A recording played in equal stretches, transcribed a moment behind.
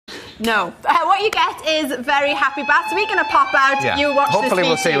No. What you get is very happy bats. We're going to pop out. Yeah. You watch the Hopefully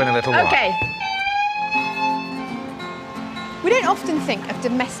we'll see you in a little while. Okay. We don't often think of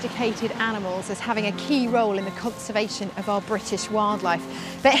domesticated animals as having a key role in the conservation of our British wildlife.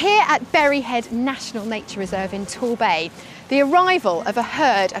 But here at Berry Head National Nature Reserve in Torbay, the arrival of a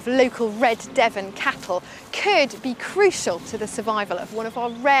herd of local Red Devon cattle could be crucial to the survival of one of our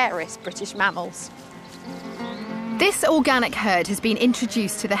rarest British mammals. This organic herd has been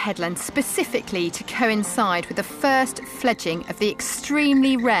introduced to the headland specifically to coincide with the first fledging of the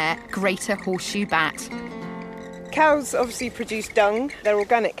extremely rare Greater Horseshoe Bat. Cows obviously produce dung. They're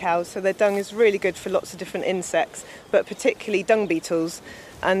organic cows, so their dung is really good for lots of different insects, but particularly dung beetles.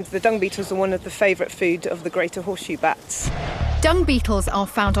 And the dung beetles are one of the favourite food of the Greater Horseshoe Bats. Dung beetles are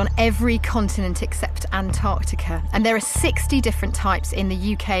found on every continent except Antarctica, and there are 60 different types in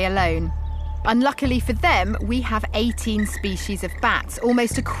the UK alone. Unluckily for them, we have 18 species of bats,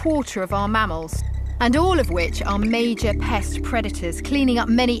 almost a quarter of our mammals, and all of which are major pest predators, cleaning up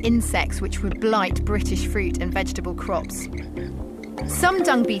many insects which would blight British fruit and vegetable crops. Some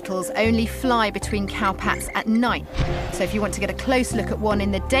dung beetles only fly between cowpats at night, so if you want to get a close look at one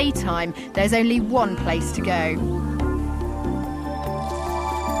in the daytime, there's only one place to go.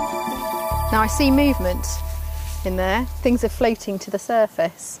 Now I see movement in there. Things are floating to the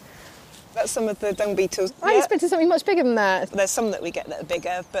surface. That's some of the dung beetles. I expected something much bigger than that. There's some that we get that are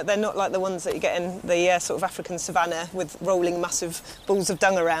bigger, but they're not like the ones that you get in the sort of African savannah with rolling massive balls of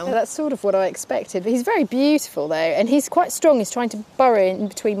dung around. Yeah, that's sort of what I expected. But he's very beautiful though, and he's quite strong. He's trying to burrow in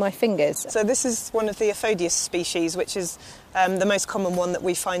between my fingers. So this is one of the Aphodius species, which is the most common one that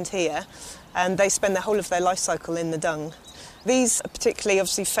we find here, and they spend the whole of their life cycle in the dung. These are particularly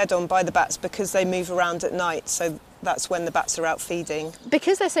obviously fed on by the bats because they move around at night, so that's when the bats are out feeding.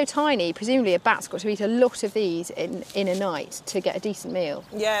 Because they're so tiny, presumably a bat's got to eat a lot of these in a night to get a decent meal.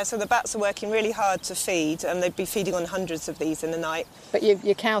 Yeah, so the bats are working really hard to feed, and they'd be feeding on hundreds of these in a night. But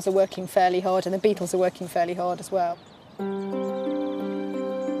your cows are working fairly hard, and the beetles are working fairly hard as well.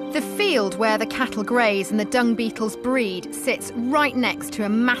 The field where the cattle graze and the dung beetles breed sits right next to a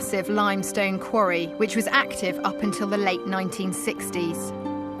massive limestone quarry, which was active up until the late 1960s.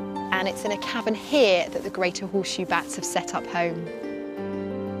 And it's in a cavern here that the Greater Horseshoe Bats have set up home.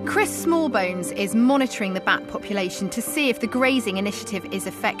 Chris Smallbones is monitoring the bat population to see if the grazing initiative is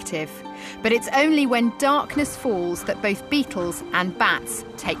effective. But it's only when darkness falls that both beetles and bats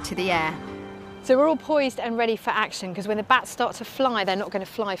take to the air. So we're all poised and ready for action, because when the bats start to fly, they're not going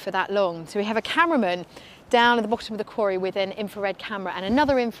to fly for that long. So we have a cameraman down at the bottom of the quarry with an infrared camera and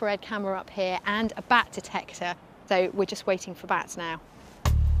another infrared camera up here and a bat detector. So we're just waiting for bats now.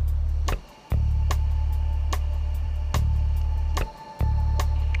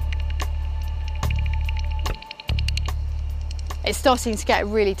 It's starting to get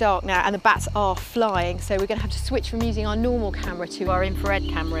really dark now and the bats are flying, so we're going to have to switch from using our normal camera to our infrared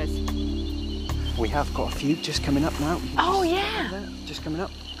cameras. We have got a few just coming up now. Oh yeah! Just coming up.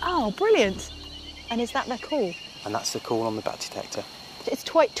 Oh, brilliant. And is that their call? And that's the call on the bat detector. It's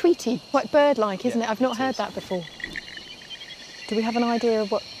quite tweety, quite bird-like, isn't it? I've not heard that before. Do we have an idea of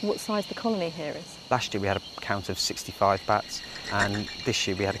what size the colony here is? Last year we had a count of 65 bats, and this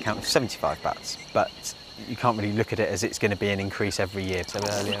year we had a count of 75 bats. But you can't really look at it as it's going to be an increase every year. So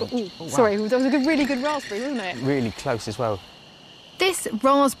earlier. Wow. Sorry, that was a really good raspberry, wasn't it? Really close as well. This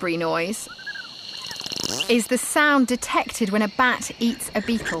raspberry noise is the sound detected when a bat eats a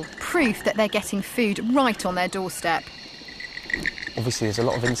beetle, proof that they're getting food right on their doorstep. Obviously there's a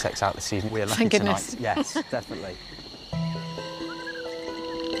lot of insects out this season. We're lucky Thank goodness. Tonight. Yes, definitely.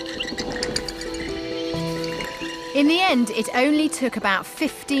 In the end, it only took about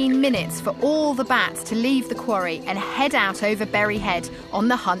 15 minutes for all the bats to leave the quarry and head out over Berry Head on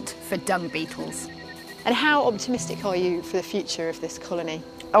the hunt for dung beetles. And how optimistic are you for the future of this colony?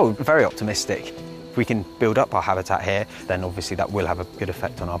 Oh, very optimistic. If we can build up our habitat here, then obviously that will have a good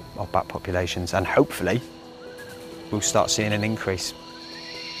effect on our bat populations, and hopefully we'll start seeing an increase.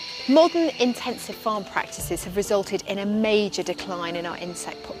 Modern intensive farm practices have resulted in a major decline in our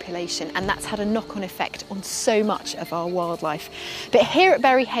insect population, and that's had a knock-on effect on so much of our wildlife. But here at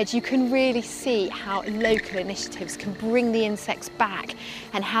Berry Head you can really see how local initiatives can bring the insects back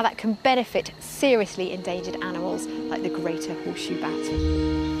and how that can benefit seriously endangered animals like the Greater Horseshoe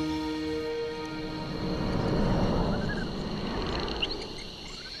Bat.